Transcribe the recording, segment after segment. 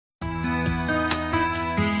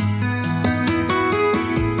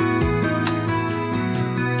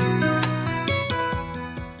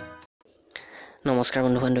নমস্কাৰ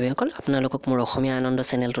বন্ধু বান্ধৱীসকল আপোনালোকক মোৰ অসমীয়া আনন্দ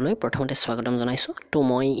চেনেলটোলৈ প্ৰথমতে স্বাগতম জনাইছো তো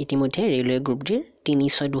মই ইতিমধ্যে ৰেলৱে গ্ৰুপ ডিৰ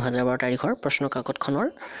 3/6/2012 তাৰিখৰ প্ৰশ্ন কাকতখনৰ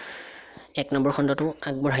 1 নম্বৰ খণ্ডটো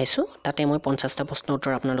আগবঢ়াইছো তাতে মই 50টা প্ৰশ্ন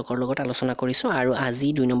উত্তৰ আপোনালোকৰ লগত আলোচনা কৰিছো আৰু আজি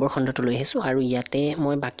 2 নম্বৰ খণ্ডটো লৈ আহিছো আৰু ইয়াতে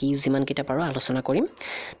মই বাকি যিমান কিটা পাৰো আলোচনা কৰিম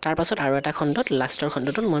তাৰ পাছত আৰু এটা খণ্ডত লাষ্টৰ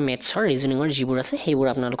খণ্ডটোত মই মেথছৰ ৰিজনিংৰ যিবোৰ আছে সেইবোৰ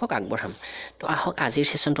আপোনালোকক আগবঢ়াম তো আহক আজিৰ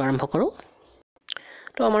সেশনটো আৰম্ভ কৰো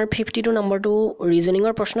তো আমাৰ 52 নম্বৰটো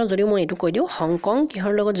ৰিজনিংৰ প্ৰশ্ন যদিও মই এটো কৈ দিও হংকং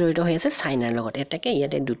কিহৰ লগত জড়িত হৈ আছে চাইনাৰ লগত এটাকে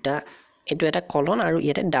ইয়াতে দুটা এটো এটা কলন আৰু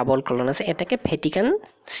ইয়াতে ডাবল কলন আছে এটাকে ভেটিকান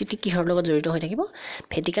সিটি কিহৰ লগত জড়িত হৈ থাকিব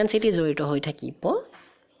ভেটিকান সিটি জড়িত হৈ থাকিব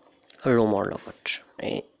ৰোমৰ লগত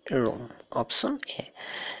এই ৰোম অপচন এ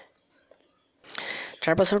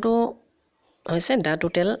তাৰ পাছতো হৈছে দা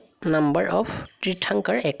total number of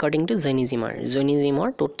tirthankar according to জৈনিজিমৰ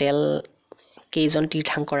total কেইজন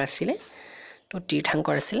তীৰ্থংকৰ আছিল তো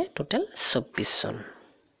তীৰ্থংকৰ আছিল টোটাল 24 জন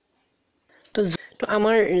তো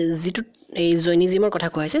আমাৰ যেটো এই জৈনিজিমৰ কথা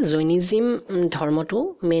কোৱা হৈছে জৈনিজিম ধৰ্মটো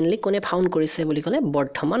মেইনলি কোনে ফাউন্ড কৰিছে বুলি ক'লে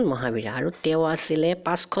বৰ্ধমান মহাবীৰা আৰু তেওঁ আছিল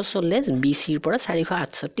 540 BC ৰ পৰা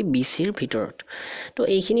 468 BC ৰ ভিতৰত তো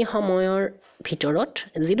এইখিনি সময়ৰ ভিতৰত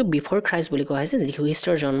যেটো বিফৰ ক্ৰাইষ্ট বুলি কোৱা হৈছে যীশু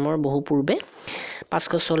খ্ৰীষ্টৰ জন্মৰ বহু পূৰ্বে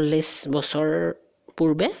 540 বছৰ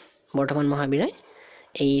পূৰ্বে বৰ্ধমান মহাবীৰাই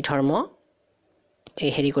এই ধৰ্ম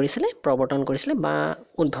এই হেৰি কৰিছিল প্ৰৱৰ্তন কৰিছিল বা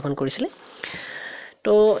উদ্ভাৱন কৰিছিল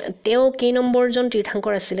তো তেও কেই নম্বৰ জন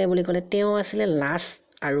তীৰ্থংকৰ আছিল বুলি ক'লে তেও আছিল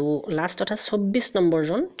লাষ্ট তথা 24 নম্বৰ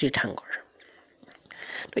জন তীৰ্থংকৰ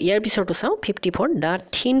তো ইয়াৰ পিছৰটো চাও 54 দা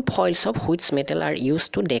থিন ফয়েলছ of which metal R used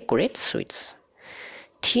to ডেকোৰেট sweets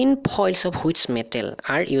থিন ফয়েলছ of which metal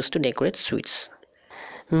R used to ডেকোৰেট sweets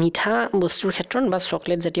মিঠা বস্তুৰ ক্ষেত্ৰত বা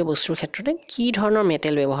চকলেট জাতীয় বস্তুৰ ক্ষেত্ৰতে কি ধৰণৰ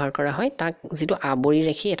মেটেল ব্যৱহাৰ কৰা হয় তাক যেটো আবৰি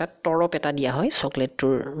ৰাখি এটা তৰপ এটা দিয়া হয়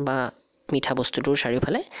চকলেটটোৰ বা মিঠা বস্তুটোৰ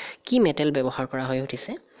চাৰিওফালে কি মেটেল ব্যৱহাৰ কৰা হয়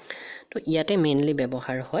উঠিছে তো ইয়াতে মেইনলি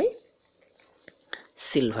ব্যৱহাৰ হয়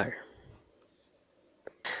সিলভাৰ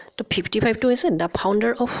তো 55 টো হৈছে দা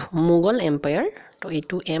ফাউন্ডাৰ অফ মোগল এম্পায়াৰ তো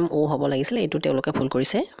এটো MO হ'ব লাগিছিল এটো তেওঁলোকে ভুল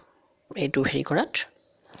কৰিছে এটো হেৰি কৰাত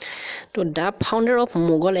তো দা ফাউন্ডাৰ অফ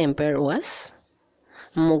মোগল এম্পায়াৰ ওয়াজ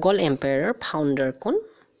মোগল এম্পায়াৰৰ ফাউন্ডাৰ কোন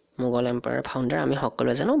মোগল এম্পায়াৰৰ ফাউন্ডাৰ আমি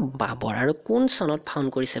সকলোৱে জানো বাবৰ আৰু কোন চনত ফাউন্ড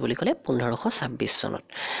কৰিছে বুলি ক'লে 1526 চনত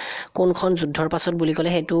কোনখন যুদ্ধৰ পাছত বুলি ক'লে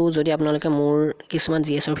হেতু যদি আপোনালোকে মোৰ কিছুমান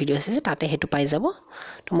জিএছৰ ভিডিও আছে তাতে হেতু পাই যাব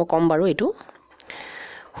তো মই কম বাৰু এটো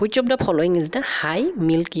which of the following is the high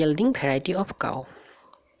milk yielding variety of cow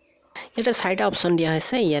এটা চাৰিটা অপচন দিয়া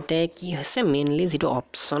হৈছে ইয়াতে কি হৈছে মেইনলি যেটো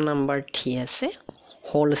অপচন নাম্বাৰ 3 আছে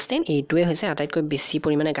হোলষ্টেইন এইটোৱে হৈছে আটাইতকৈ বেছি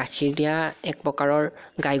পৰিমাণে গাখীৰ দিয়া এক প্ৰকাৰৰ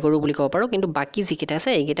গাই গৰু বুলি ক'ব পাৰো কিন্তু বাকি যিকেইটা আছে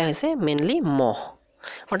এইকেইটা হৈছে মেইনলি মহ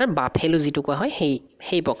অৰ্থাৎ বাফেলো যেটো কোৱা হয়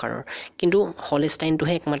সেই প্ৰকাৰৰ কিন্তু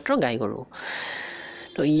হোলষ্টেইনটোহে একমাত্ৰ গাই গৰু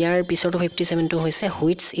তো ইয়াৰ পিছৰটো 57 টো হৈছে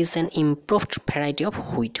which is an ইমপ্ৰুভড variety of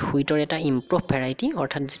হুইটৰ এটা ইমপ্ৰুভ ভেৰাইটি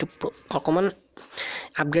অৰ্থাৎ যেটো অকমান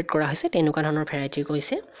আপগ্ৰেড কৰা হৈছে তেনেকুৱা ধৰণৰ ভেৰাইটি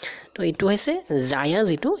কৈছে তো এইটো হৈছে জায়া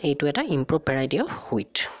যেটো এইটো এটা ইমপ্ৰুভ ভেৰাইটি অফ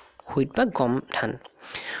হুইট বা গম ধান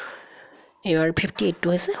ইয়াৰ 58 টো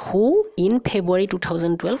হৈছে হু in February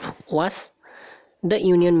 2012 was the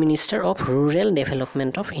Union Minister of Rural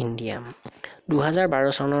Development of India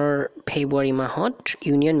 2012 চনৰ ফেব্ৰুৱাৰী মাহত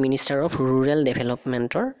ইউনিয়ন মিনিষ্টাৰ অফ ৰুৰেল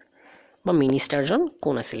ডেভেলপমেন্টৰ বা মিনিষ্টাৰজন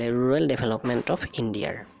কোন আছিল ৰুৰেল ডেভেলপমেন্ট অফ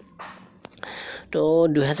ইণ্ডিয়াৰ তো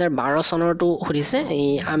 2012 চনৰটো খুদিছে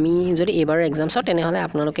আমি যদি এবাৰ এক্সাম চাও তেনেহলে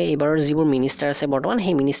আপোনালোকে এবাৰৰ যিবোৰ মিনিষ্টাৰ আছে বৰ্তমান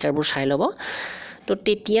সেই মিনিষ্টাৰবোৰ চাই ল'ব তো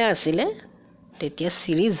তেতিয়া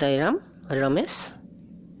Shri Jairam Ramesh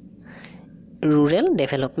rural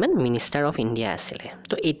development minister of India আছিল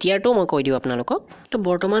তো এতিয়াৰটো মই কৈ দিও আপোনালোকক তো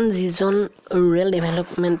বৰ্তমান যিজন ৰুৰেল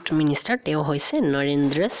ডেভেলপমেন্ট মিনিষ্টাৰ তেওঁ হৈছে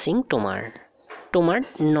নৰেন্দ্ৰ সিং টোমাৰ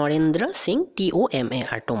নৰেন্দ্ৰ সিং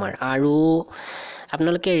TOMAR টোমাৰ আৰু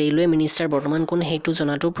আপোনালোকে ৰেলৱে মিনিষ্টাৰ বৰ্তমান কোন হেতু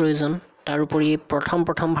জনাটো প্ৰয়োজন তাৰ উপৰি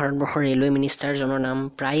প্ৰথম ভাৰতবৰ্ষৰ ৰেলৱে মিনিষ্টাৰ জনৰ নাম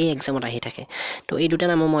প্ৰায় এক্সামত আহি থাকে তো এই দুটা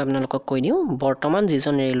নাম মই আপোনালোকক কৈ দিও বৰ্তমান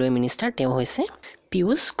যিজন ৰেলৱে মিনিষ্টাৰ তেওঁ হৈছে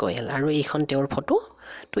পিয়ুষ গোয়েল আৰু এইখন তেওঁৰ ফটো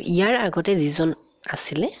তো ইয়াৰ আগতে যিজন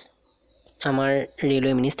আছিল আমাৰ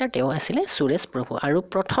ৰেলৱে মিনিষ্টাৰ তেওঁ আছিল সুৰেশ প্ৰভু আৰু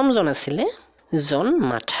প্ৰথমজন আছিল জন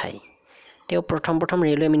মাথাই তেওঁ প্ৰথম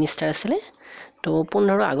ৰেলৱে মিনিষ্টাৰ আছিল তো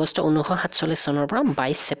 15 আগষ্ট 1947 চনৰ পৰা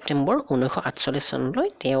 22 ছেপ্টেম্বৰ 1948 চনলৈ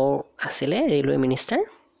তেওঁ আছিল ৰেলৱে মিনিষ্টাৰ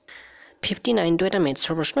 59 টো এটা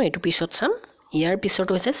মেথছৰ প্ৰশ্ন এটো পিছত চাম ইয়াৰ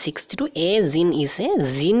পিছৰটো হৈছে 62 এ জিন ইছে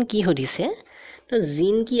জিন কি হদিছে তো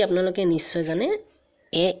জিন কি আপোনালোকে নিশ্চয় জানে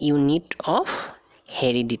এ ইউনিট অফ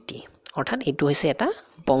হেৰিডিটি অৰ্থাৎ এটো হৈছে এটা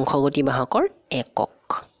বংশগতি বাহকৰ একক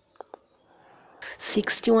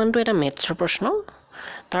 61 টো এটা মেথছৰ প্ৰশ্ন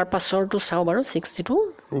তাৰ পাছৰটো চাও বাৰু 62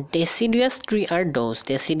 deciduous tree are those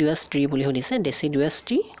deciduous tree বুলি সুধিছে deciduous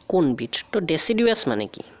tree কোনবিধ তো deciduous মানে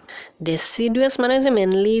কি deciduous মানে যে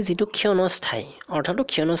মেইনলি যেটো ক্ষণস্থায়ী অৰ্থাৎ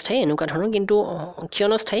ক্ষণস্থায়ী এনেকুৱা ধৰণৰ কিন্তু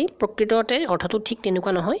ক্ষণস্থায়ী প্ৰকৃততে অৰ্থাৎ ঠিক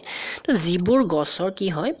তেনেকুৱা নহয় তো যিবোৰ গছৰ কি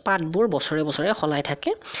হয় পাতবোৰ বছৰে বছৰে হলাই থাকে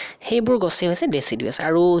সেইবোৰ গছে হৈছে deciduous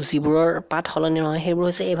আৰু যিবোৰৰ পাত হলনি নহয় সেইবোৰ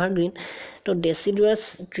হৈছে evergreen তো deciduous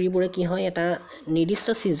ট্ৰীবোৰে কি হয় এটা নিৰ্দিষ্ট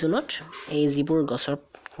সিজনত এই যিবোৰ গছৰ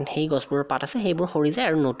সেই গছবোৰৰ পাত আছে সেইবোৰ সৰি যায়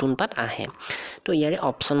আৰু নতুন পাত আহে তো ইয়াৰে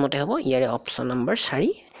অপচন মতে হ'ব ইয়াৰে option number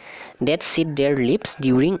 4 that seed their leaves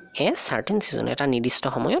during a certain season এটা নিৰ্দিষ্ট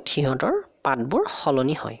সময়ত হিহঁতৰ পাতবোৰ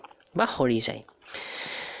হলনি হয় বা হৰি যায়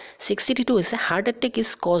 62 হৈছে heart attack is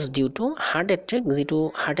caused due to heart attack যেটো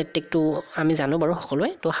heart attack to আমি জানো বাৰু সকলোৱে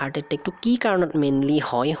তো heart attack to কি কাৰণত মেইনলি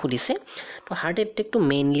হয় সুধিছে তো heart attack to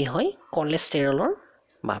মেইনলি হয় কোলেষ্টৰলৰ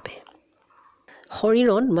বাবে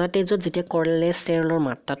শৰীৰত বা তেজত যেতিয়া কোলেষ্টৰলৰ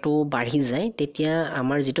মাত্ৰাটো বাঢ়ি যায় তেতিয়া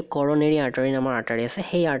আমাৰ যেটো কৰনেৰী আৰ্টাৰী নামৰ আৰ্টাৰী আছে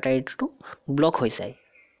সেই আৰ্টাৰীটো ব্লক হৈ যায়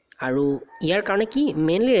আৰু ইয়াৰ কাৰণে কি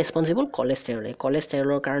মেইনলি ৰেসপন্সিবল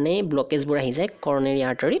কোলেষ্টৰলৰ কাৰণে ব্লকেজবোৰ আহি যায় কৰনেৰী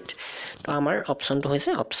আৰ্টাৰীত তো আমাৰ অপচনটো হৈছে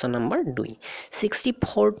অপচন নম্বৰ 2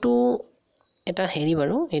 64 টো এটা হেৰি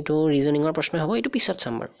বাৰু এটো ৰিজনিংৰ প্ৰশ্ন হ'ব এটো পিছত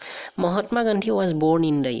চাম বাৰু Mahatma Gandhi was born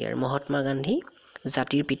in the year Mahatma Gandhi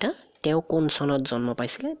জাতিৰ পিতা তেওঁ কোন চনত জন্ম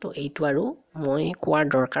পাইছিলে তো এইটো আৰু মই কোৱাৰ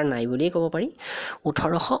দৰকাৰ নাই বুলি ক'ব পাৰি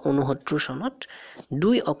 1869 চনত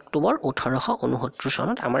 2 অক্টোবৰ 1869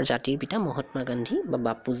 চনত আমাৰ জাতিৰ পিতা মহাত্মা গান্ধী বা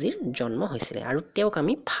বাপুজীৰ জন্ম হৈছিল আৰু তেওঁক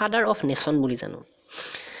আমি ফাদাৰ অফ নেশন বুলি জানো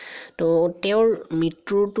তো তেওঁৰ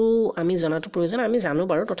মৃত্যুটো আমি জনাটো প্ৰয়োজন আমি জানো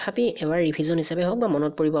বাৰু তথাপি এবাৰ ৰিভিজন হিচাপে হওক বা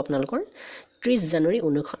মনত পৰিব আপোনালোকৰ 30 জানুৱাৰী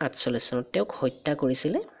 1948 চনত তেওঁক হত্যা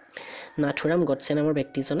কৰিছিল নাথুৰাম গডছে নামৰ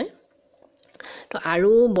ব্যক্তিজনে তো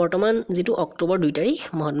আৰু বৰ্তমান যেটো অক্টোবৰ 2 তাৰিখ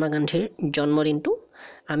মহাত্মা গান্ধীৰ জন্মদিনটো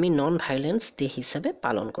আমি নন ভাইলেন্স ডে হিচাপে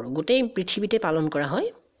পালন কৰো গোটেই পৃথিৱীতে পালন কৰা হয়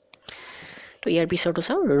তো ইয়াৰ পিছৰটো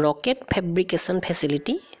চাও rocket ফেব্ৰিকেশন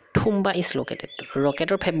facility Thumba is located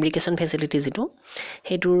ৰকেটৰ ফেব্ৰিকেশন facility যেটো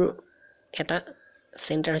হেতুৰ এটা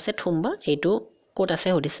সেন্টাৰ আছে থুম্বা এইটো কোট আছে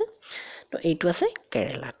হদিছে তো এইটো আছে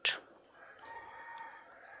কেৰালাত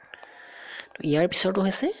ইয়াৰ পিছৰটো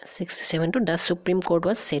হৈছে 67 টো দা supreme court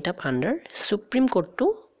was set up under supreme কোৰ্টটো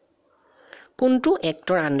কোনটো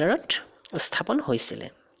এক্টৰ আন্ডাৰত স্থাপন হৈছিল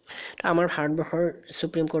তো আমাৰ ভাৰতবৰ্ষৰ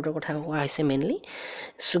সুপ্ৰিম কোৰ্টৰ কথা কোৱা হৈছে মেইনলি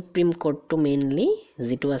সুপ্ৰিম কোৰ্টটো মেইনলি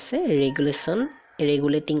যেটো আছে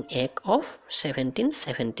ৰেগুলেটিং এক্ট অফ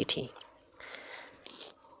 1773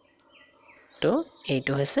 তো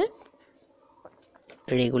এইটো হৈছে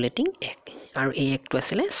ৰেগুলেটিং এক্ট আৰু এই এক্টটো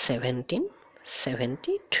আছিল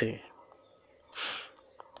 1773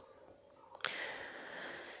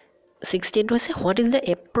 68 হৈছে what is the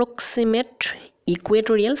approximate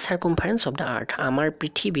equatorial circumference of the earth আমাৰ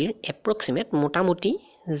পৃথিৱীৰ approximate মোটামুটি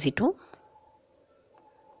যেটো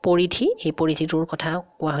পৰিধি এই পৰিধিটোৰ কথা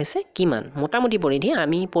কোৱা হৈছে কিমান মোটামুটি পৰিধি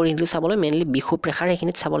আমি পৰিধিটো চাবলৈ মেইনলি বিষুৱ ৰেখাৰ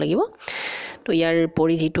এখিনিত চাব লাগিব তো ইয়াৰ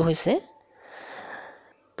পৰিধিটো হৈছে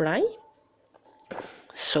প্ৰায়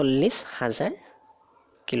 40000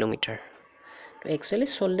 কিলোমিটাৰ তো একচুয়ালি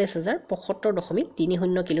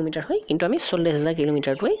 40075.30 কিলোমিটাৰ হয় কিন্তু আমি 40000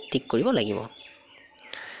 কিলোমিটাৰটোই ঠিক কৰিব লাগিব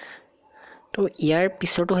তো ইয়াৰ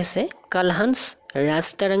পিছৰটো হৈছে কালহান্স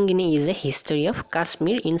ৰাজতৰঙ্গিনী is a history of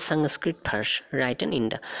Kashmir in Sanskrit verse ৰাইটেন in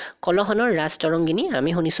the কলহনৰ ৰাজতৰঙ্গিনী আমি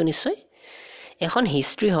শুনিছো নিশ্চয় এখন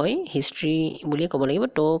হিষ্ট্ৰী হয় হিষ্ট্ৰী বুলি ক'ব লাগিব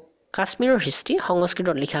তো কাশ্মীৰৰ হিষ্ট্ৰী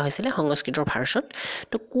সংস্কৃতত লিখা হৈছিল সংস্কৃতৰ ভাৰ্ছত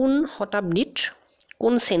তো কোন শতাব্দীত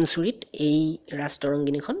কোন সেঞ্চুৰীত এই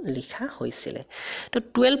ৰাষ্ট্ৰৰঙ্গিনীখন লিখা হৈছিল তো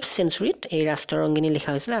 12th সেঞ্চুৰীত এই ৰাষ্ট্ৰৰঙ্গিনী লিখা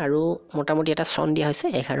হৈছিল আৰু মোটামুটি এটা চন দিয়া হৈছে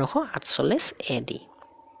 1148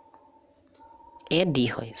 এডি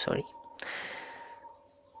হয় সৰি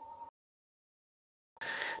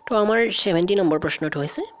তো আমাৰ 70 নম্বৰ প্ৰশ্নটো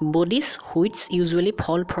হৈছে বডিজ হুইচ ইউজুৱেলি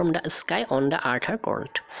ফল from da sky on the earth R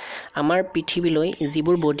cold আমাৰ পৃথিৱীলৈ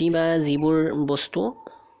যিবোৰ বডি বা যিবোৰ বস্তু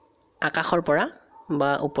আকাশৰ পৰা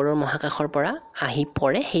বা ওপৰৰ মহাকাশৰ পৰা আহি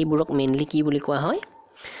পৰে সেইবোৰক মেইনলি কি বুলি কোৱা হয়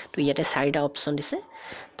তো ইয়াতে 4টা অপচন দিছে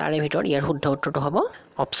তাৰে ভিতৰত ইয়াৰ শুদ্ধ উত্তৰটো হ'ব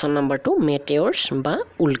অপচন নম্বৰ 2 মেটেয়ৰ্স বা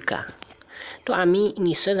উল্কা তো আমি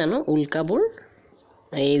নিশ্চয় জানো উল্কাবোৰ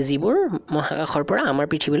এই যিবোৰ মহাকাশৰ পৰা আমাৰ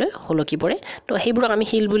পৃথিৱীলৈ হলকি পৰে তো সেইবোৰক আমি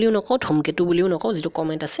হিল বুলিও নকওঁ ধুমকেতু বুলিও নকওঁ যেটো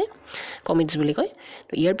কমেট আছে কমেটস বুলি কয়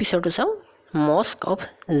তো ইয়াৰ পিছৰটো চাও Moscow of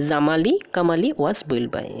Jamali কামালি was built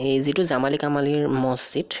by এই যেটো জামালি কামালিৰ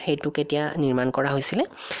মছজিদ হেতু কেতিয়া নিৰ্মাণ কৰা হৈছিল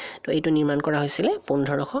তো এইটো নিৰ্মাণ কৰা হৈছিল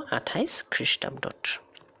 1528 খ্ৰীষ্টাব্দত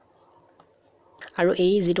আৰু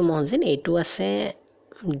এই যেটো মছজিদ এইটো আছে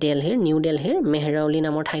দিল্লীৰ নিউ দিল্লীৰ মেহৰাউলি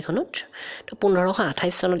নামৰ ঠাইখনত তো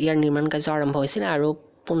 1528 চনত ইয়াৰ নিৰ্মাণ কাৰ্য আৰম্ভ হৈছিল আৰু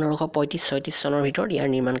 1535-36 চনৰ ভিতৰত ইয়াৰ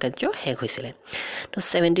নিৰ্মাণ কাৰ্য শেষ হৈছিল তো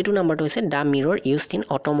 72 নম্বৰটো হৈছে দা মিৰৰ used in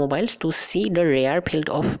অটোমোবাইলছ two C the rare field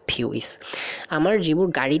of view is আমাৰ যিবোৰ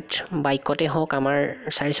গাড়ীত বাইকতে হওক আমাৰ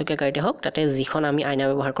চাৰিচকীয়া গাড়ীতে হওক তাতে যিখন আমি আইনা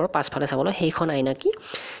ব্যৱহাৰ কৰোঁ পাছফালে চাবলৈ সেইখন আইনা কি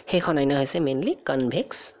সেইখন আইনা হৈছে মেইনলি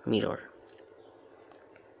কনভেক্স মিৰৰ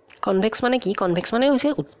কনভেক্স মানে কি কনভেক্স মানে হৈছে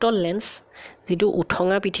উত্তল লেন্স যেটো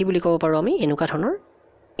উঠঙা পিঠি বুলি ক'ব পাৰো আমি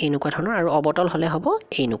এনেকুৱা ধৰণৰ আৰু অবতল হলে হ'ব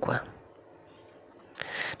এনেকুৱা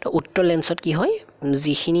তো উত্তল লেন্সত কি হয়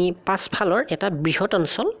যিখিনি পাছফালৰ এটা বৃহৎ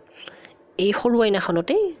অঞ্চল এই সৰু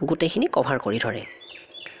আইনাখনতে গোটেইখিনি কভাৰ কৰি ধৰে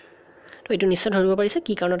তো এটো নিশ্চয় ধৰিব পাৰিছে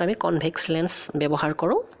কি কাৰণত আমি কনভেক্স লেন্স ব্যৱহাৰ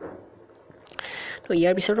কৰোঁ তো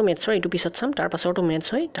ইয়াৰ পিছৰটো মেথছৰ এটো পিছত চাম তাৰ পাছৰটো মেথছ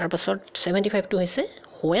হয় তাৰ পাছত 75 টো হৈছে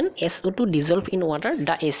when SO2 dissolve in water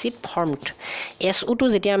the acid formed SO2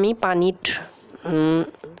 যেতিয়া আমি পানীত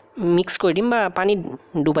মিক্স কৰি দিম বা পানীত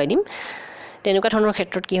ডুবাই দিম তেনেকুৱা ধৰণৰ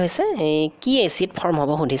ক্ষেত্ৰত কি হৈছে কি এসিড ফৰ্ম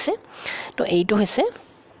হ'ব সুধিছে তো এইটো হৈছে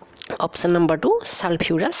অপচন নম্বৰ 2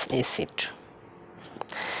 সালফিউৰাছ এসিড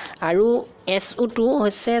আৰু SO2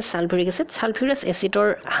 হৈছে সালফিউৰিক এসিড সালফিউৰাছ এসিডৰ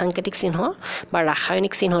সাংকেতিক চিহ্ন বা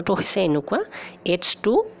ৰাসায়নিক চিহ্নটো হৈছে এনেকুৱা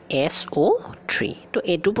H2SO3 তো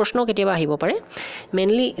এইটো প্ৰশ্ন কেতিয়াবা আহিব পাৰে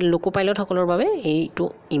মেইনলি লোকো পাইলট সকলৰ বাবে এইটো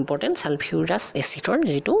ইম্পৰ্টেন্ট সালফিউৰাছ এসিডৰ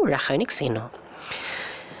যেটো ৰাসায়নিক চিহ্ন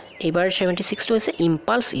এবাৰ 76 টো হৈছে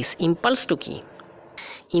ইম্পালস টু কি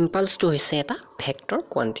ইম্পালস টু হৈছে এটা ভেক্টৰ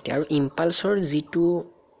কোৱান্টিটি আৰু ইম্পালসৰ যেটো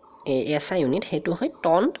SI ইউনিট হেতু হয়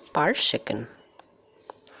টন পাৰ সেকেন্ড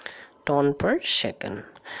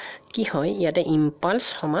কি হয় ইয়াতে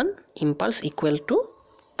impulse equal to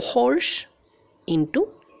force into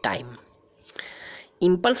time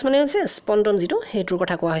impulse মানে হৈছে স্পন্দন যেটো হেতুৰ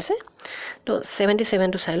কথা কোৱা হৈছে তো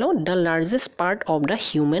 77 টো চাইলো the largest part of the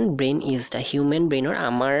human brain is the human brainৰ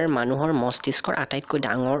আমাৰ মানুহৰ মস্তিষ্কৰ আটাইতকৈ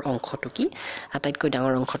ডাঙৰ অংশটো কি আটাইতকৈ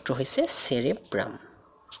ডাঙৰ অংশটো হৈছে cerebrum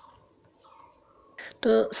তো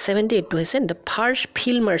 78 টো হৈছে the first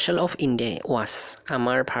field marshal of India was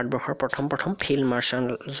আমাৰ ভাৰতবৰ্ষৰ প্ৰথম field marshal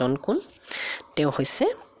জন কোন তেওঁ হৈছে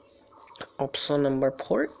অপচন নম্বৰ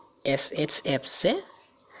 4 SHFJ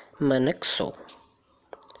Manekso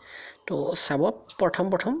তো সাব প্ৰথম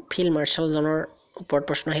ফিল্ড মাৰ্শাল জনৰ ওপৰত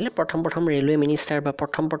প্ৰশ্ন আহিলে প্ৰথম ৰেলৱে মিনিষ্টাৰ বা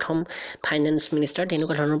প্ৰথম ফাইনান্স মিনিষ্টাৰ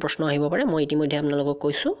তেনেকুৱা ধৰণৰ প্ৰশ্ন আহিব পাৰে মই ইতিমধ্যে আপোনালোকক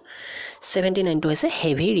কৈছো 79 টো হৈছে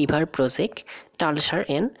heavy river project টালচাৰ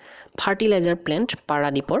and fertiliser plant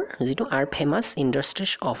পাৰাদীপৰ যেটো আৰ ফেমাস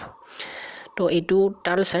ইন্ডাষ্ট্ৰিজ অফ তো এইটো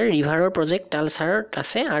টালচাৰ ৰিভাৰৰ প্ৰজেক্ট টালচাৰত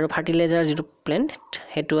আছে আৰু ফাৰ্টিলাইজাৰ যেটো প্লান্ট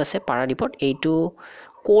হেতু আছে পাৰাদীপত এইটো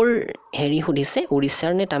কোৰ হেৰি সুধিছে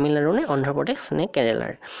উৰিষ্যাৰ নে তামিলনাডুৰ নে অন্ধ্ৰপ্ৰদেশ নে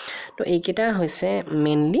কেৰালাৰ তো এইকেইটা হৈছে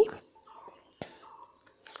মেইনলি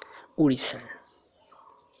উৰিষ্যাৰ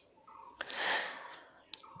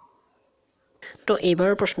তো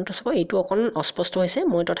এইবাৰৰ প্ৰশ্নটো চাব এইটো অকন অস্পষ্ট হৈছে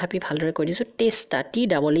মই তথাপি ভালদৰে কৈ দিছো টেস্টা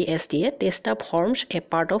টেস্টা forms A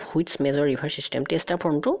part of which major river system টেস্টা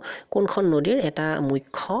ফৰ্মটো কোনখন নদীৰ এটা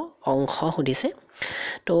মুখ্য অংশ সুধিছে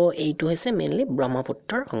তো এইটো হৈছে মেইনলি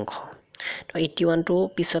ব্ৰহ্মপুত্ৰৰ অংশ তো 81 টো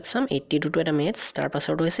পিছত চাম 82 টো এটা মেথছ তাৰ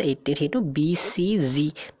পাছৰটো হৈছে 83 টো BCG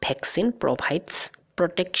vaccine প্ৰভাইডস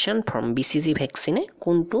protection from BCG ভ্যাকচিনে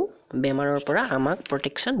কোনটো বেমাৰৰ পৰা আমাক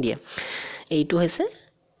প্ৰটেকচন দিয়ে এইটো হৈছে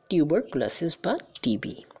টিউবাৰকুলোসিছ বা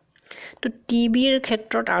টিবি তো টিবিৰ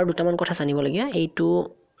ক্ষেত্ৰত আৰু দুটামান কথা জানিবলগীয়া এইটো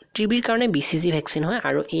টিবিৰ কাৰণে BCG ভ্যাকচিন হয়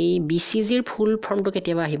আৰু এই BCGৰ ফুল ফৰ্মটো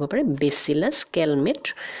কেতিয়াবা আহিব পাৰে বেচিলাছ কেলমেট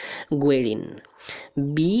গুৱেৰিন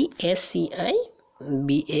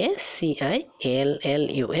BACILLUS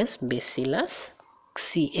Bacillus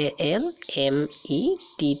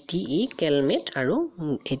CALMETTE কেলমেট আৰু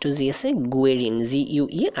এটো জি আছে গুৱেৰিন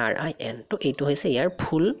GUERIN তো এটো হৈছে ইয়াৰ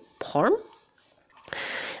ফুল ফৰ্ম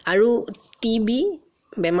আৰু টিবি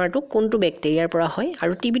বেমাৰটো কোনটো ব্যাকটেৰিয়াৰ পৰা হয়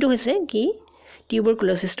আৰু টিবিটো হৈছে কি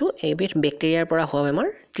টিউবাৰকুলোসিছটো এবিধ ব্যাকটেৰিয়াৰ পৰা হোৱা বেমাৰ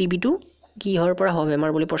টিবিটো কিহৰ পৰা হোৱা বেমাৰ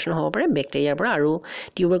বুলি প্ৰশ্ন হ'ব পাৰে ব্যাকটেৰিয়াৰ পৰা আৰু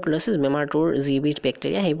টিউবাৰকুলোসিছ বেমাৰটোৰ যিবিধ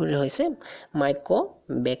ব্যাকটেৰিয়া সেইবোৰ হৈছে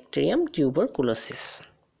মাইকোবেক্টেৰিয়াম টিউবাৰকুলোসিছ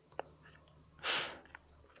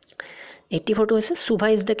 84 টো হৈছে সুভা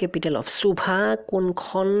ইজ দ্য ক্যাপিটেল অফ সুভা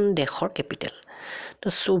কোনখন দেশৰ ক্যাপিটেল তো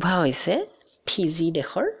সুভা হৈছে ফিজি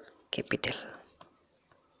দেশৰ ক্যাপিটেল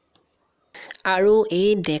আৰু এই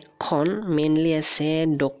দেশখন মেইনলি আছে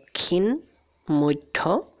দক্ষিণ মধ্য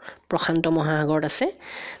প্ৰশান্ত মহাসাগৰত আছে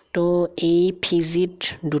তো এই ফিজিত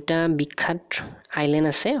দুটা বিখ্যাত আইল্যান্ড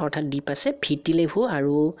আছে অৰ্থাৎ দ্বীপ আছে ভিটিলেভু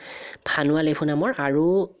আৰু ভানুৱালেভু নামৰ আৰু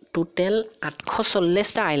টোটাল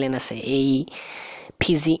 840টা আইল্যান্ড আছে এই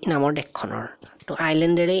ফিজি নামৰ দেশখনৰ তো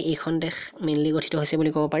আইল্যান্ডেৰে এইখন দেশ মেইনলি গঠিত হৈছে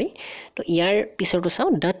বুলি ক'ব পাৰি তো ইয়াৰ পিছৰটো চাওঁ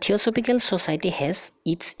the থিওসফিকেল society has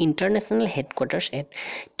it's international headquarters at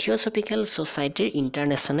থিওসফিকেল সোসাইটিৰ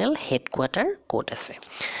international headquarter ক'ত আছে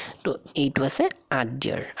তো এইটো আছে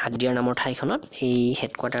আদ্যাৰ নামৰ ঠাইখনত এই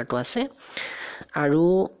হেডকোৱাৰ্টাৰটো আছে আৰু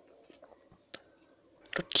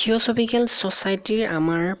তো থিওসফিকেল সোসাইটিৰ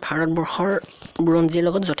আমাৰ ভাৰতবৰ্ষৰ বুৰঞ্জীৰ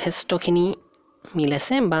লগত যথেষ্টখিনি মিল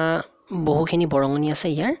আছে বা বহুখিনি বৰঙনি আছে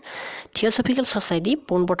ইয়াৰ থিওসফিকেল সোসাইটি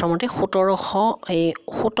পোনপ্ৰথমতে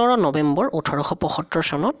 17 নৱেম্বৰ 1875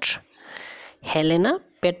 চনত Helena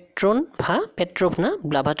পেট্ৰোভনা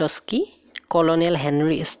Blavatsky colonial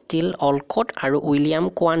Henry still অলকট আৰু উইলিয়াম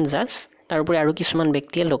কোৱান জাজ তাৰোপৰি আৰু কিছুমান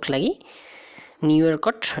ব্যক্তিয়ে লগ লাগি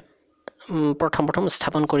নিউয়ৰ্কত প্ৰথম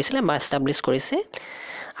স্থাপন কৰিছিলে বা এষ্টাব্লিছ কৰিছে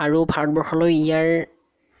আৰু ভাৰতবৰ্ষলৈ ইয়াৰ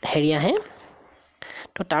হেৰি আহে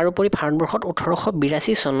তো তাৰোপৰি ভাৰতবৰ্ষত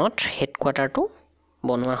 1882 চনত হেডকোৱাৰ্টাৰটো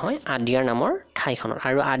বনোৱা হয় আদ্যাৰ নামৰ ঠাইখনত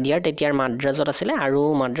আৰু আদ্যাৰ তেতিয়াৰ মাদ্ৰাজত আছিলে আৰু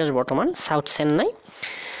মাদ্ৰাজ বৰ্তমান সাউথ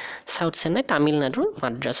চেন্নাই তামিলনাডুৰ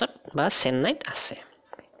মাদ্ৰাজত বা চেন্নাইত আছে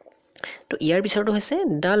তো ইয়াৰ পিছৰটো হৈছে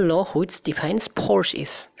the law which ডিফাইনছ force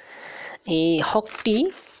is এই শক্তি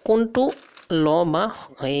কোনটো ল বা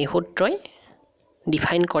এই সূত্ৰই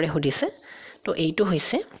ডিফাইন কৰে সুধিছে তো এইটো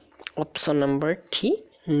হৈছে option number 3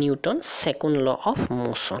 Newton second law of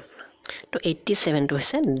motion তো 87টো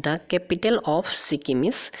হৈছে the capital of Sikkim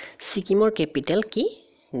is ছিকিমৰ কেপিটেল কি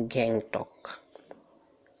গেংটক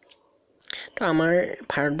তো আমাৰ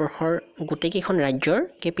ভাৰতবৰ্ষৰ গোটেইকেইখন ৰাজ্যৰ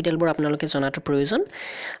কেপিটেলবোৰ আপোনালোকে জনাটো প্ৰয়োজন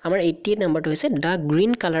আমাৰ 88 নম্বৰটো হৈছে the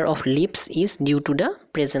green colour of leaves is due to the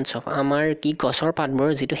presence of আমাৰ কি গছৰ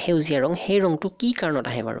পাতবোৰৰ যিটো সেউজীয়া ৰং সেই ৰংটো কি কাৰণত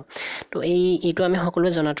আহে বাৰু তো এইটো আমি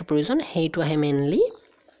সকলোৱে জনাটো প্ৰয়োজন সেইটো আহে মেইনলি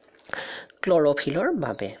ক্লৰফিলৰ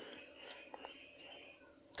বাবে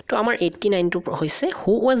তো আমাৰ 89টো হৈছে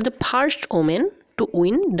who was the first women to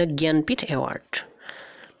win the Jnanpith award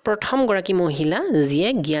প্ৰথম গৰাকী মহিলা যিয়ে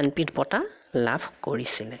জ্ঞানপীঠ বঁটা লাভ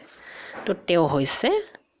কৰিছিলে তো তেওঁ হৈছে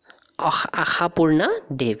আশাপূৰ্ণা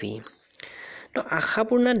দেৱী তো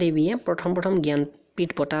আশাপূৰ্ণা দেৱীয়ে প্ৰথম জ্ঞানপীঠ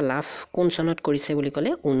বঁটা লাভ কোন চনত কৰিছে বুলি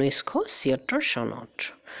ক'লে 1976 চনত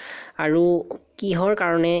আৰু কিহৰ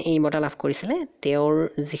কাৰণে এই বঁটা লাভ কৰিছিলে তেওঁৰ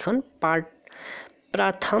যিখন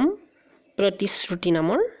প্ৰথম প্ৰতিশ্ৰুতি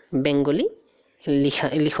নামৰ বেংগলী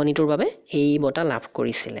লিখনিটোৰ বাবে এই বঁটা লাভ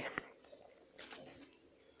কৰিছিলে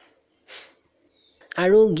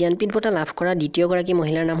আৰু জ্ঞানপীঠ বঁটা লাভ কৰা দ্বিতীয়গৰাকী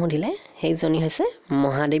মহিলাৰ নাম সুধিলে সেইজনী হৈছে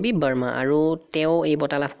মহাদেৱী বৰ্মা আৰু তেওঁ এই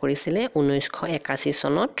বঁটা লাভ কৰিছিলে 1981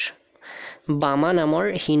 চনত বামা নামৰ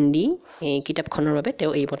হিন্দী এই কিতাপখনৰ বাবে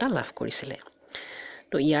তেওঁ এই বঁটা লাভ কৰিছিলে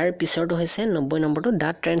তো ইয়াৰ পিছৰটো হৈছে 90 নম্বৰটো the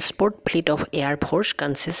transport fleet of air force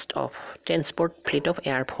consist of transport fleet of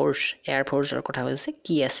air ফ'ৰ্চৰ কথা হৈছে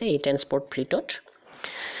কি আছে এই ট্ৰেন্সপৰ্ট ফ্লিটত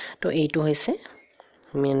তো এইটো হৈছে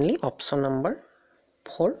মেইনলি অপশ্যন নম্বৰ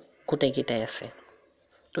 4 গোটেইকেইটাই আছে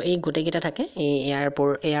তো এই গোটেইকেইটা থাকে এই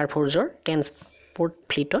এয়াৰ ফ'ৰ্চৰ ট্ৰেন্সপৰ্ট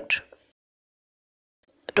ফ্লিটত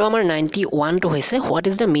তো আমাৰ 91টো হৈছে what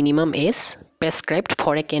is the minimum as প্ৰেছক্ৰাইবড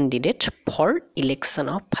for A candidate for election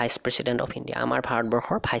of vice president of India আমাৰ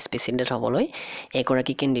ভাৰতবৰ্ষৰ ভাইচ প্ৰেছিডেণ্ট হ'বলৈ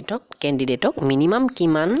এগৰাকী কেণ্ডিডেটক মিনিমাম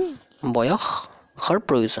কিমান বয়সৰ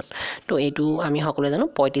প্ৰয়োজন তো এইটো আমি সকলোৱে জানো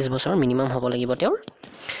 35 বছৰ মিনিমাম হ'ব লাগিব তেওঁৰ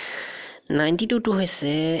 92টো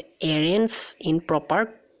হৈছে arrange in proper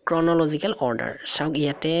chronological order চাওক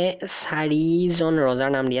ইয়াতে 4জন ৰজাৰ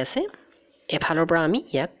নাম দিয়া আছে এফালৰ পৰা আমি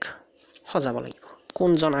ইয়াক সজাব লাগিব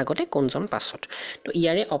কোনজন আগতে কোনজন পাছত তো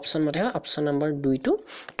ইয়াৰে অপশ্যন মতে হয় অপশ্যন নম্বৰ 2টো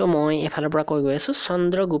তো মই এফালৰ পৰা কৈ গৈ আছোঁ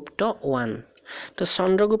চন্দ্ৰগুপ্ত 1 তো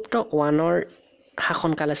চন্দ্ৰগুপ্ত 1ৰ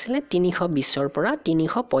শাসনকাল আছিলে 320ৰ পৰা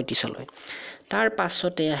 335 লৈ তাৰ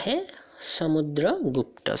পাছতে আহে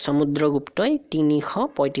সমুদ্ৰগুপ্তই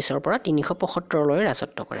 335ৰ পৰা 375 লৈ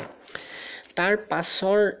ৰাজত্ব কৰে তাৰ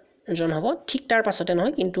পাছৰ জন হ'ব ঠিক তাৰ পাছতে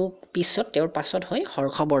নহয় কিন্তু পিছত তেওঁৰ পাছত হয়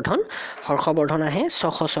হৰ্ষবৰ্ধন আহে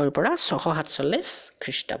 606ৰ পৰা 647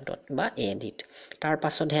 খ্ৰীষ্টাব্দত বা এডিত তাৰ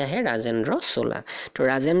পাছতহে আহে ৰাজেন্দ্ৰ চোলা তো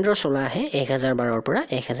ৰাজেন্দ্ৰ চোলা আহে 1012ৰ পৰা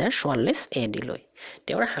 1044 এডি লৈ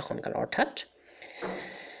তেওঁৰ শাসনকাল অৰ্থাৎ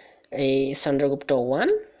এই চন্দ্ৰগুপ্ত 1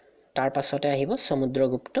 তাৰ পাছতে আহিব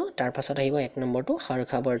সমুদ্ৰগুপ্ত তাৰ পাছত আহিব 1 নম্বৰটো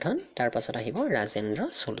হৰ্ষবৰ্ধন তাৰ পাছত আহিব ৰাজেন্দ্ৰ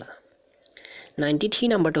চোলা 93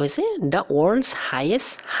 নম্বৰটো হৈছে the world's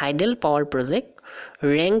highest hydel power project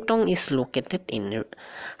ৰেংটং is located in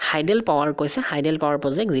hydel power কৈছে হাইডেল পাৱাৰ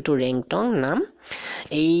প্ৰজেক্ট যিটো ৰেংটং নাম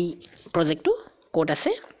এই প্ৰজেক্টটো ক'ত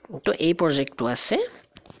আছে তো এই প্ৰজেক্টটো আছে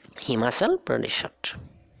হিমাচল প্ৰদেশত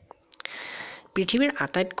পৃথিৱীৰ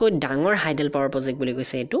আটাইতকৈ ডাঙৰ হাইডেল পাৱাৰ প্ৰজেক্ট বুলি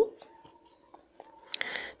কৈছে এইটো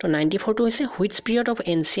তো 94টো হৈছে which period of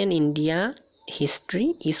ancient India history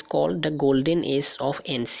is called the golden age of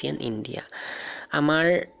ancient India আমাৰ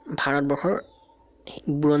ভাৰতবৰ্ষৰ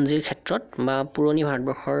বুৰঞ্জীৰ ক্ষেত্ৰত বা পুৰণি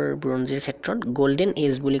ভাৰতবৰ্ষৰ বুৰঞ্জীৰ ক্ষেত্ৰত গোল্ডেন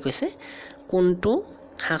এজ বুলি কৈছে কোনটো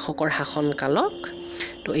শাসকৰ শাসন কালক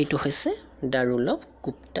তো এইটো হৈছে দ্য ৰুল অফ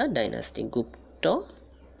গুপ্তা ডাইনাষ্টি গুপ্ত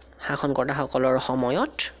শাসনকৰ্তাসকলৰ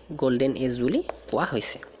সময়ত গোল্ডেন এজ বুলি কোৱা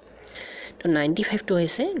হৈছে তো 95 টো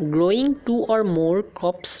হৈছে গ্ৰোইং টু অৰ মোৰ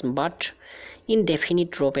ক্ৰপছ বাট ইনডেফিনিট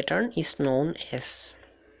ৰ পেটাৰ্ন ইজ নন এজ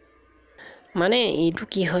মানে এইটো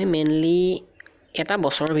কি হয় মেইনলি এটা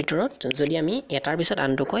বছৰৰ ভিতৰত যদি আমি এটাৰ পিছত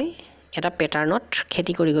আনটোকৈ এটা পেটাৰ্নত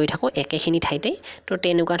খেতি কৰি গৈ থাকো একেখিনি ঠাইতে তো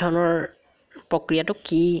তেনেকুৱা ধৰণৰ প্ৰক্ৰিয়াটো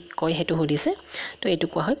কি কয় হেতু সুধিছে তো এইটো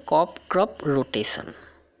কোৱা হয় ক্ৰপ ৰোটেশন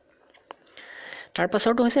তাৰ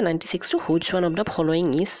পাছৰটো হৈছে 96 টো which one of the following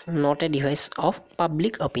is not a device of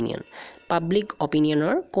public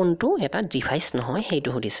অপিনিয়নৰ কোনটো এটা ডিভাইস নহয় হেতু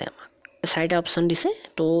সুধিছে আমাক চাৰিটা অপচন দিছে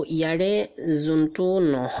তো ইয়াৰে যোনটো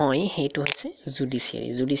নহয় হেতু হৈছে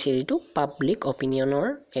জুডিচিয়াৰিটো পাব্লিক অপিনিয়নৰ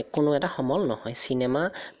কোনো এটা সমল নহয় সিনেমা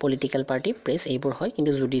পলিটিক্যাল পাৰ্টি প্ৰেছ এইবোৰ হয়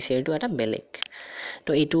কিন্তু জুডিচিয়াৰিটো এটা বেলেগ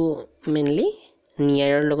তো এইটো মেইনলি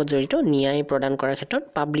ন্যায়ৰ লগত জড়িত ন্যায় প্ৰদান কৰাৰ ক্ষেত্ৰত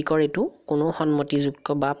পাব্লিকৰ এইটো কোনো সন্মতিযোগ্য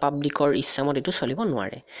বা পাব্লিকৰ ইচ্ছামত এইটো চলিব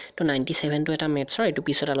নোৱাৰে তো 97 টো এটা মেথছৰ এইটো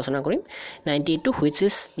পিছত আলোচনা কৰিম 98 টো which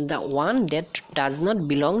is the one date does not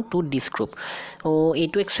belong to this group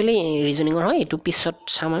এইটো একচুৱেলি ৰিজনিঙৰ হয় এইটো পিছত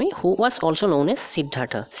চাম আমি who was also' known as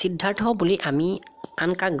Siddharth বুলি আমি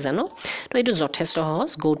আন কাক জানো তো এইটো যথেষ্ট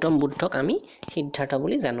সহজ গৌতম বুদ্ধক আমি সিদ্ধাৰ্থ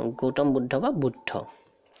বুলি জানো গৌতম বুদ্ধ বা বুদ্ধ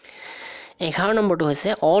 11 নম্বৰটো হৈছে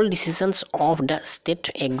all decisions of the state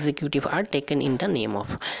executive R taken in the name of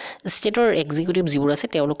ষ্টেটৰ executive যিবোৰ আছে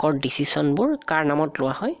তেওঁলোকৰ ডিসিশনবোৰ কাৰ নামত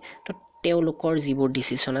লোৱা হয় তো তেওঁলোকৰ যিবোৰ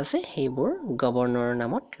ডিসিশন আছে সেইবোৰ গভৰ্ণৰৰ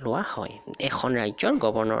নামত লোৱা হয় এখন ৰাজ্যৰ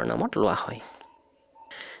গভৰ্ণৰৰ নামত লোৱা হয়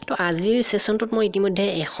তো আজিৰ সেশনটোত মই ইতিমধ্যে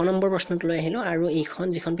 1 নম্বৰ প্ৰশ্নটো লৈ আহিলো আৰু এইখন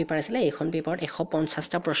যিখন পেপাৰ আছিল এইখন পেপাৰত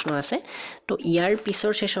 150টা প্ৰশ্ন আছে তো ইয়াৰ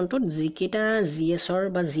পিছৰ সেশনটোত যিকেটা জিএছৰ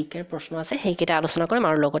বা জিকেৰ প্ৰশ্ন আছে সেইকেটা আলোচনা কৰিম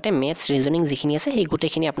আৰু লগতে মেথছ ৰিজনিং যিখিনি আছে সেই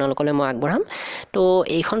গুটেখিনি আপোনালোকলৈ মই আগবঢ়াম তো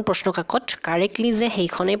এইখন প্ৰশ্নকাকত কাৰেক্টলি যে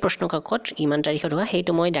সেইখনেই প্ৰশ্নকাকত ইমান তাৰিখত হোৱা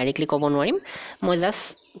সেইটো মই ডাইৰেক্টলি ক'ব নোৱাৰিম মই জাস্ট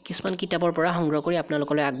কিছুমান কিতাপৰ পৰা সংগ্ৰহ কৰি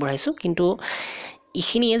আপোনালোকলৈ আগবঢ়াইছো কিন্তু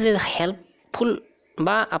ইখিনিয়ে যে হেল্পফুল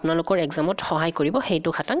বা আপোনালোকৰ এক্সামত সহায় কৰিব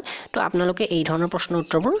হেতু খাটাং তো আপোনালোকে এই ধৰণৰ প্ৰশ্ন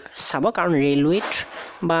উত্তৰবোৰ চাব কাৰণ ৰেলৱেত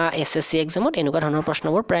বা এসএসসি এক্সামত এনেকুৱা ধৰণৰ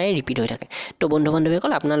প্ৰশ্নবোৰ প্ৰায় ৰিপিট হৈ থাকে তো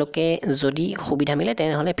বন্ধুবান্ধৱীসকল আপোনালোকে যদি সুবিধা মিলে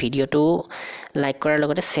তেনেহলে ভিডিওটো লাইক কৰাৰ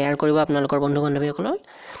লগতে শ্বেয়াৰ কৰিব আপোনালোকৰ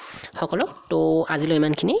বন্ধুবান্ধৱীসকলক তো আজিলৈ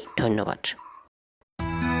ইমানখিনি ধন্যবাদ